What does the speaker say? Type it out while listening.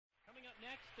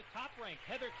next, the top-ranked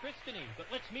Heather Tristany, but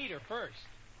let's meet her first.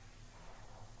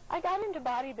 I got into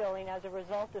bodybuilding as a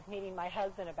result of meeting my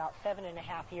husband about 7.5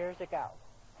 years ago.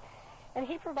 And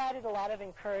he provided a lot of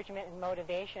encouragement and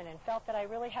motivation and felt that I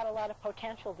really had a lot of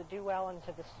potential to do well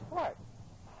into the sport.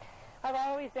 I've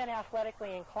always been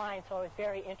athletically inclined, so I was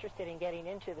very interested in getting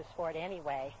into the sport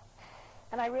anyway.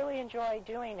 And I really enjoy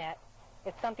doing it.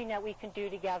 It's something that we can do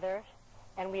together,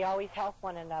 and we always help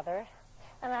one another.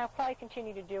 And I'll probably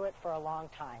continue to do it for a long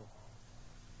time.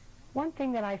 One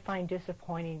thing that I find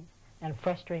disappointing and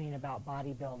frustrating about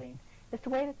bodybuilding is the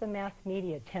way that the mass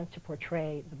media tends to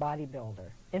portray the bodybuilder,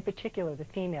 in particular the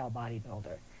female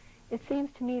bodybuilder. It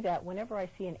seems to me that whenever I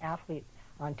see an athlete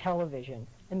on television,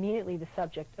 immediately the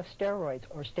subject of steroids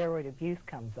or steroid abuse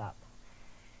comes up.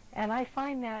 And I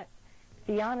find that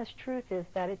the honest truth is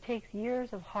that it takes years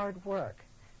of hard work,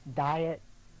 diet,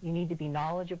 you need to be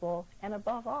knowledgeable, and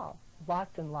above all,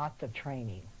 lots and lots of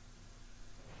training.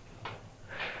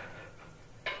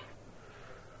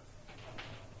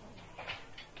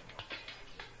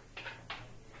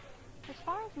 As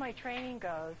far as my training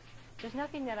goes, there's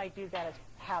nothing that I do that is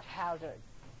haphazard.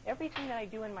 Everything that I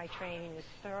do in my training is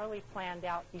thoroughly planned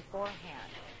out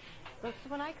beforehand. So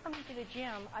when I come into the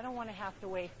gym, I don't want to have to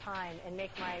waste time and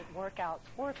make my workouts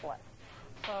worthless.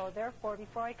 So therefore,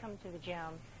 before I come to the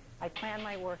gym, I plan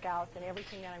my workouts and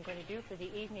everything that I'm going to do for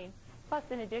the evening. Plus,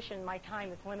 in addition, my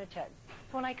time is limited.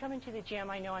 So when I come into the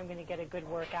gym, I know I'm going to get a good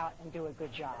workout and do a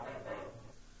good job.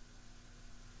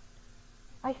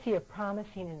 I see a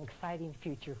promising and exciting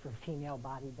future for female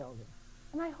bodybuilding.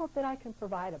 And I hope that I can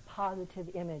provide a positive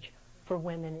image for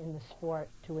women in the sport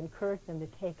to encourage them to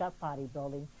take up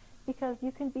bodybuilding, because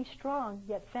you can be strong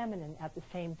yet feminine at the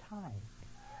same time.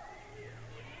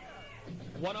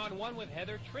 One-on-one with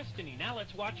Heather Tristany. Now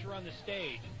let's watch her on the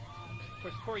stage. Of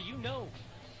course, Corey, you know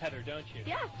Heather, don't you?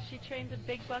 Yes, she trains at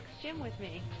Big Buck's gym with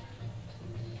me.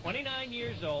 29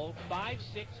 years old, 5'6",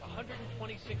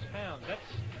 126 pounds. That's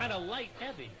kind of light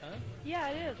heavy, huh? Yeah,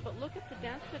 it is, but look at the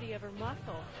density of her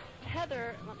muscle.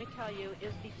 Heather, let me tell you,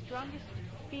 is the strongest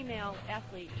female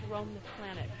athlete to roam this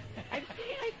planet. I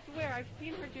swear, I've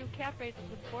seen her do calf raises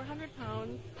with 400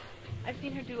 pounds. I've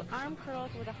seen her do arm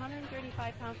curls with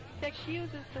 135 pounds. In fact, she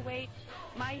uses the weight,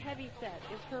 my heavy set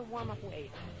is her warm-up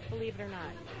weight, believe it or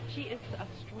not. She is a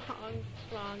strong,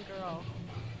 strong girl.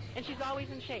 And she's always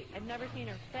in shape. I've never seen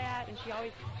her fat, and she's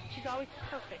always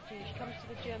perfect. You know, she comes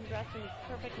to the gym dressed in these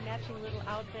perfect matching little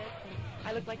outfits, and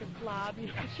I look like a slob. You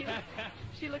know,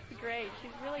 she looks great.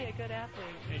 She's really a good athlete.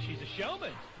 And she's a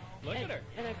showman. Look at her.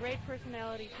 And a great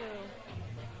personality,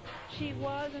 too. She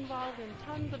was involved in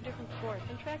tons of different sports,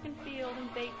 in track and field,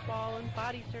 and baseball, and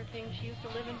body surfing. She used to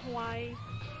live in Hawaii.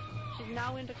 She's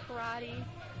now into karate.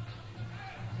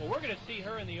 Well, we're going to see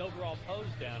her in the overall pose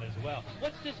down as well.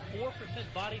 What's this 4%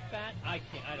 body fat? I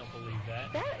don't believe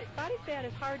that. Body fat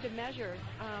is hard to measure.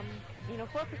 You know,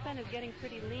 4% is getting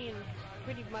pretty lean,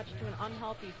 pretty much to an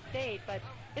unhealthy state, but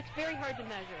it's very hard to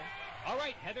measure. All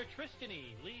right, Heather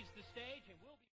Tristany leaves the stage, and we'll